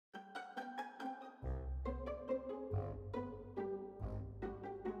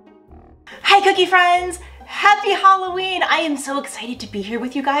Hi cookie friends! Happy Halloween! I am so excited to be here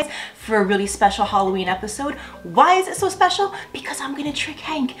with you guys for a really special Halloween episode. Why is it so special? Because I'm gonna trick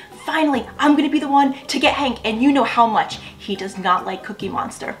Hank. Finally, I'm gonna be the one to get Hank, and you know how much he does not like Cookie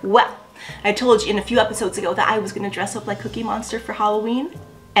Monster. Well, I told you in a few episodes ago that I was gonna dress up like Cookie Monster for Halloween,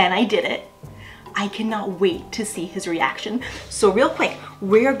 and I did it. I cannot wait to see his reaction. So real quick,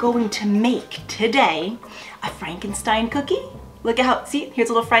 we're going to make today a Frankenstein cookie. Look at how, see, here's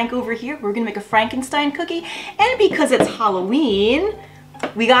a little Frank over here. We're gonna make a Frankenstein cookie. And because it's Halloween,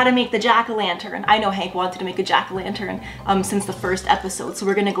 we gotta make the jack-o'-lantern. I know Hank wanted to make a jack-o'-lantern since the first episode, so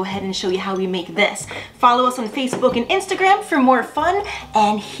we're gonna go ahead and show you how we make this. Follow us on Facebook and Instagram for more fun,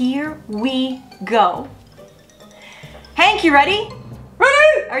 and here we go. Hank, you ready?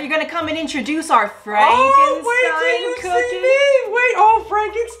 Ready? Are you gonna come and introduce our Frankenstein cookie? See me? Wait, oh,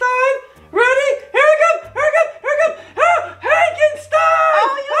 Frankenstein? Ready? Here we go! Here we go! Here we go! Frankenstein!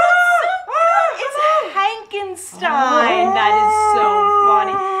 Oh, you look so good! It's Frankenstein! That is so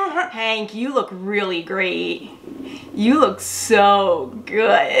funny. Hank, you look really great. You look so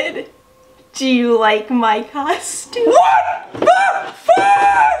good. Do you like my costume? What the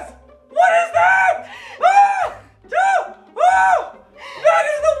fuzz? What is that? That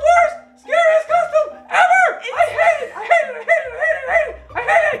is the worst, scariest costume ever! I hate it! I hate it! I hate it! I hate it! I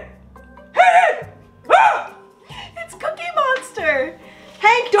hate it! Hate it! It's Cookie Monster!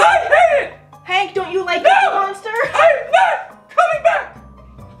 Hank, don't I hate it! Hank, don't you like Cookie Monster? I'm not coming back!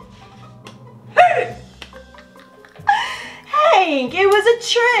 Hate it! Hank, it was a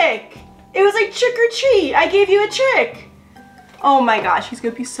trick! It was like trick or treat. I gave you a trick. Oh my gosh, he's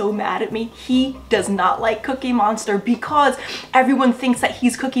gonna be so mad at me. He does not like Cookie Monster because everyone thinks that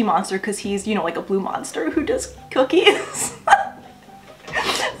he's Cookie Monster because he's, you know, like a blue monster who does cookies. Oh,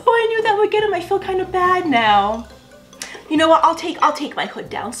 I knew that would get him. I feel kind of bad now. You know what? I'll take my hood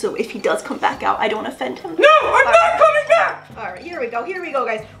down so if he does come back out, I don't offend him. No, I'm not coming back! All right, here we go,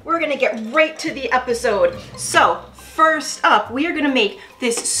 guys. We're gonna get right to the episode. So, first up, we are gonna make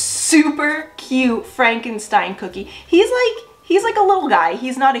this super cute Frankenstein cookie. He's like a little guy.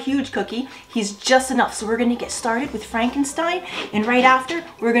 He's not a huge cookie. He's just enough. So we're gonna get started with Frankenstein, and right after,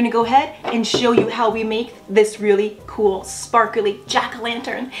 we're gonna go ahead and show you how we make this really cool, sparkly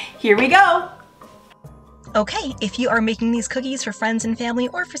jack-o'-lantern. Here we go. Okay, if you are making these cookies for friends and family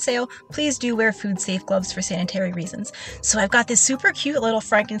or for sale, please do wear food-safe gloves for sanitary reasons. So I've got this super cute little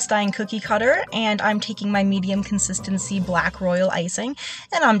Frankenstein cookie cutter, and I'm taking my medium consistency black royal icing,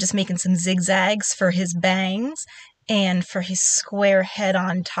 and I'm just making some zigzags for his bangs and for his square head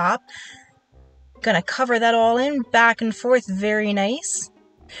on top. Gonna cover that all in, back and forth, very nice.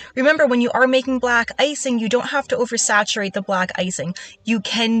 Remember, when you are making black icing, you don't have to oversaturate the black icing. You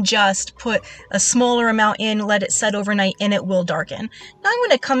can just put a smaller amount in, let it set overnight, and it will darken. Now I'm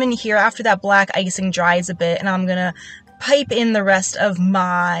going to come in here after that black icing dries a bit, and I'm going to pipe in the rest of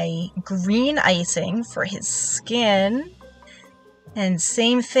my green icing for his skin. And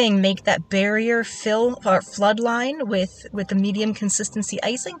same thing, make that barrier flood line with the medium consistency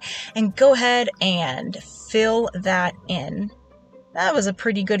icing, and go ahead and fill that in. That was a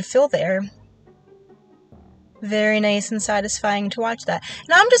pretty good fill there. Very nice and satisfying to watch that.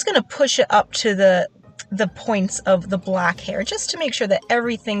 Now I'm just going to push it up to the points of the black hair just to make sure that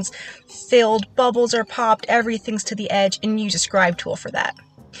everything's filled, bubbles are popped, everything's to the edge, and use a scribe tool for that.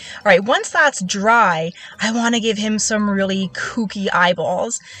 Alright, once that's dry, I want to give him some really kooky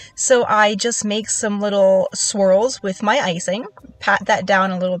eyeballs. So I just make some little swirls with my icing, pat that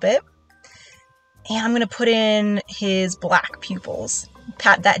down a little bit. And I'm going to put in his black pupils.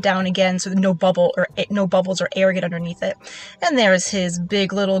 Pat that down again so that no bubbles or air get underneath it. And there's his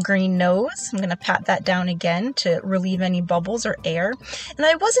big little green nose. I'm going to pat that down again to relieve any bubbles or air. And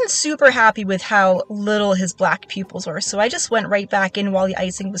I wasn't super happy with how little his black pupils were, so I just went right back in while the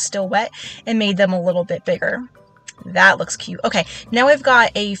icing was still wet and made them a little bit bigger. That looks cute. Okay, now I've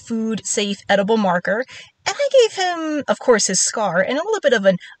got a food-safe edible marker. And I gave him, of course, his scar and a little bit of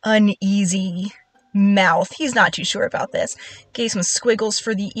an uneasy mouth. He's not too sure about this. Gave some squiggles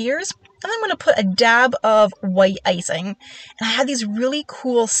for the ears, and I'm going to put a dab of white icing. And I had these really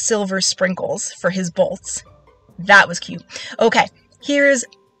cool silver sprinkles for his bolts. That was cute. Okay, here's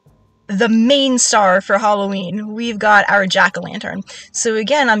the main star for Halloween. We've got our jack-o'-lantern. So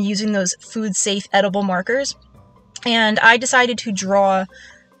again, I'm using those food-safe edible markers, and I decided to draw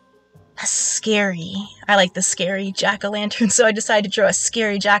I like the scary jack-o'-lantern, so I decided to draw a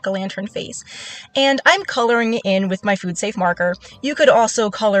scary jack-o'-lantern face. And I'm coloring it in with my food safe marker. You could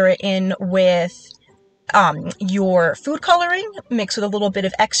also color it in with your food coloring mixed with a little bit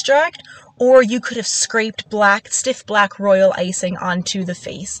of extract, or you could have scraped stiff black royal icing onto the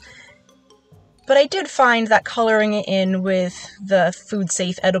face. But I did find that coloring it in with the food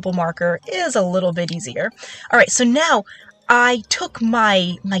safe edible marker is a little bit easier. All right, so now I took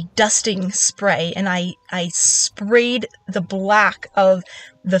my dusting spray and I sprayed the black of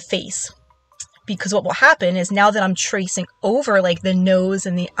the face. Because what will happen is now that I'm tracing over like the nose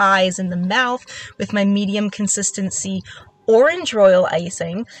and the eyes and the mouth with my medium consistency orange royal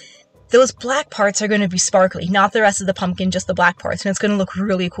icing, those black parts are going to be sparkly, not the rest of the pumpkin, just the black parts, and it's going to look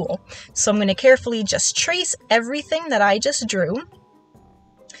really cool. So I'm going to carefully just trace everything that I just drew.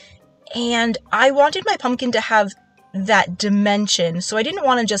 And I wanted my pumpkin to have that dimension, so I didn't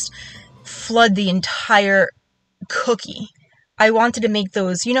want to just flood the entire cookie. I wanted to make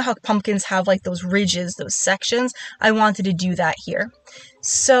those, you know how pumpkins have like those ridges, those sections? I wanted to do that here.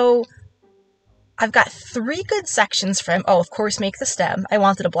 So I've got 3 good sections for him. Oh, of course, make the stem. I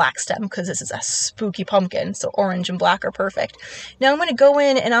wanted a black stem because this is a spooky pumpkin, so orange and black are perfect. Now I'm going to go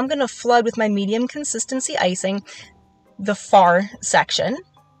in and I'm going to flood with my medium consistency icing the far section.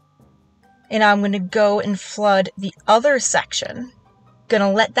 And I'm going to go and flood the other section. Going to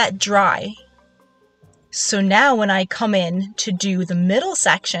let that dry. So now when I come in to do the middle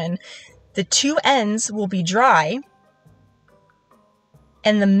section, the 2 ends will be dry.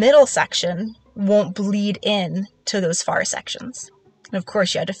 And the middle section won't bleed in to those far sections. And of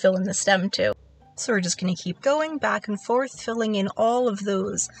course you had to fill in the stem too. So we're just going to keep going back and forth, filling in all of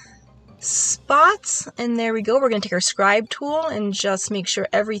those spots. And there we go. We're going to take our scribe tool and just make sure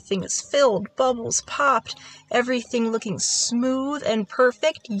everything is filled, bubbles popped, everything looking smooth and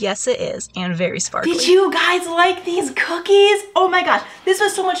perfect. Yes, it is. And very sparkly. Did you guys like these cookies? Oh my gosh, this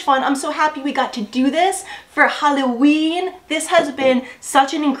was so much fun. I'm so happy we got to do this for Halloween. This has been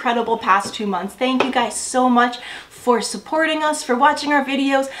such an incredible past 2 months. Thank you guys so much for supporting us, for watching our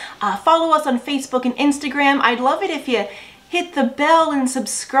videos. Follow us on Facebook and Instagram. I'd love it if you hit the bell and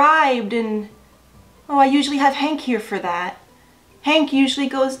subscribed, and oh, I usually have Hank here for that. Hank usually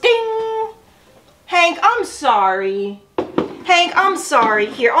goes ding. Hank, I'm sorry. Hank, I'm sorry.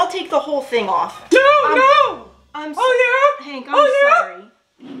 Here, I'll take the whole thing off. No! I'm Oh yeah? Hank, I'm sorry.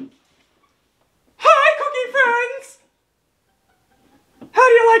 Hi, cookie friends! How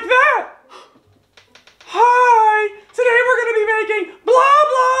do you like that? Hi! Today we're gonna be making blah,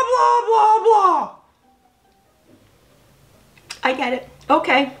 blah, blah, blah, blah. I get it.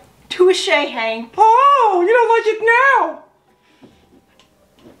 Okay. Touche, Hank. Oh, you don't like it now?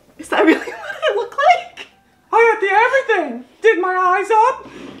 Is that really what I look like? I got the everything. Did my eyes up?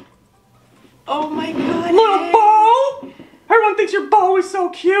 Oh my god. Little Hank. bow. Everyone thinks your bow is so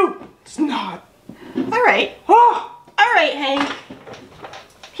cute. It's not. All right. Oh, All right, Hank.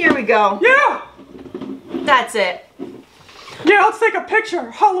 Here we go. yeah. That's it. Yeah, let's take a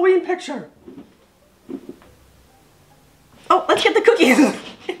picture. Halloween picture. Oh, let's get the cookies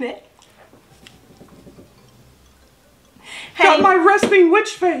in it. Got Hank. my resting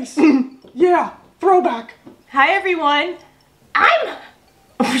witch face. Yeah, throwback. Hi, everyone.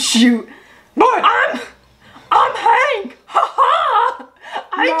 Oh, shoot. What? I'm Hank. Ha ha.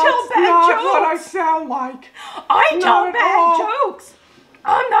 I tell That's not bad what I jokes. sound like. I Not tell at bad all. jokes.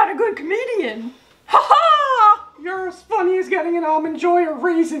 I'm not a good comedian. Ha ha. You're as funny as getting an almond joy or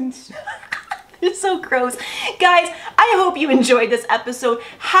raisins. It's so gross. Guys, I hope you enjoyed this episode.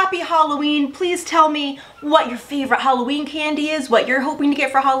 Happy Halloween. Please tell me what your favorite Halloween candy is, what you're hoping to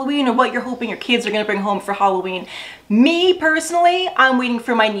get for Halloween, or what you're hoping your kids are going to bring home for Halloween. Me, personally, I'm waiting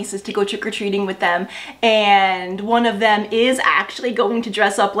for my nieces to go trick-or-treating with them, and one of them is actually going to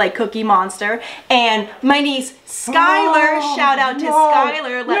dress up like Cookie Monster, and my niece, Skylar, shout out to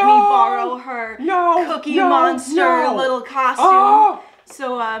Skylar, let me borrow her Cookie Monster little costume.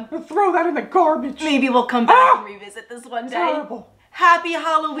 So, Throw that in the garbage. maybe we'll come back and revisit this one day. Terrible. Happy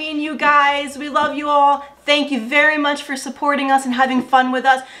Halloween, you guys. We love you all. Thank you very much for supporting us and having fun with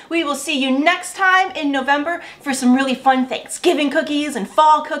us. We will see you next time in November for some really fun Thanksgiving cookies and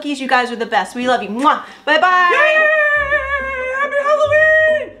fall cookies. You guys are the best. We love you. Mwah. Bye-bye. Yay! Happy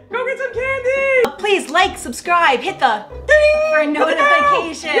Halloween! Go get some candy! Please like, subscribe, hit the Ding! for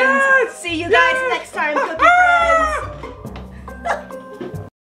notifications. Yes! See you guys next time, cookie friends.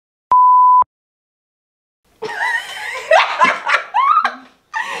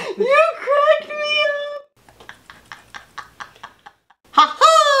 You cracked me up! Ha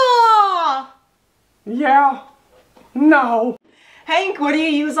ha! Yeah. No. Hank, what do you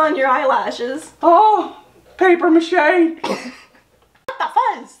use on your eyelashes? Oh, paper mache. What the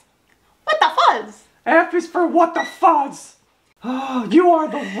fuzz? What the fuzz? F is for what the fuzz. Oh, you are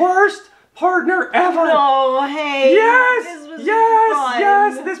the worst partner ever. No, Hank. Yes, This was yes, fun.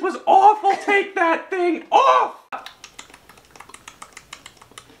 yes. This was awful. Take that thing off.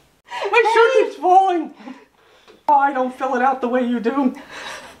 My shirt keeps falling. Oh, I don't fill it out the way you do.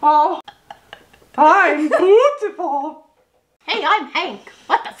 Oh, I'm beautiful. Hey, I'm Hank.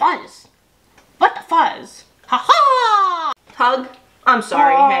 What the fuzz? What the fuzz? Ha ha! Hug. I'm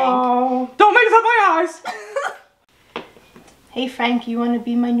sorry, Hank. Oh, don't mix up my eyes. Hey, Frank, you want to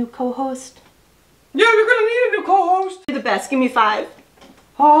be my new co-host? Yeah, you're gonna need a new co-host. You're the best. Give me 5.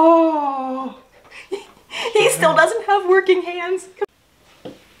 Oh. He still doesn't have working hands.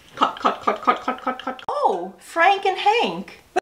 Cut, cut, cut, cut, cut, cut, cut. Oh, Frank and Hank.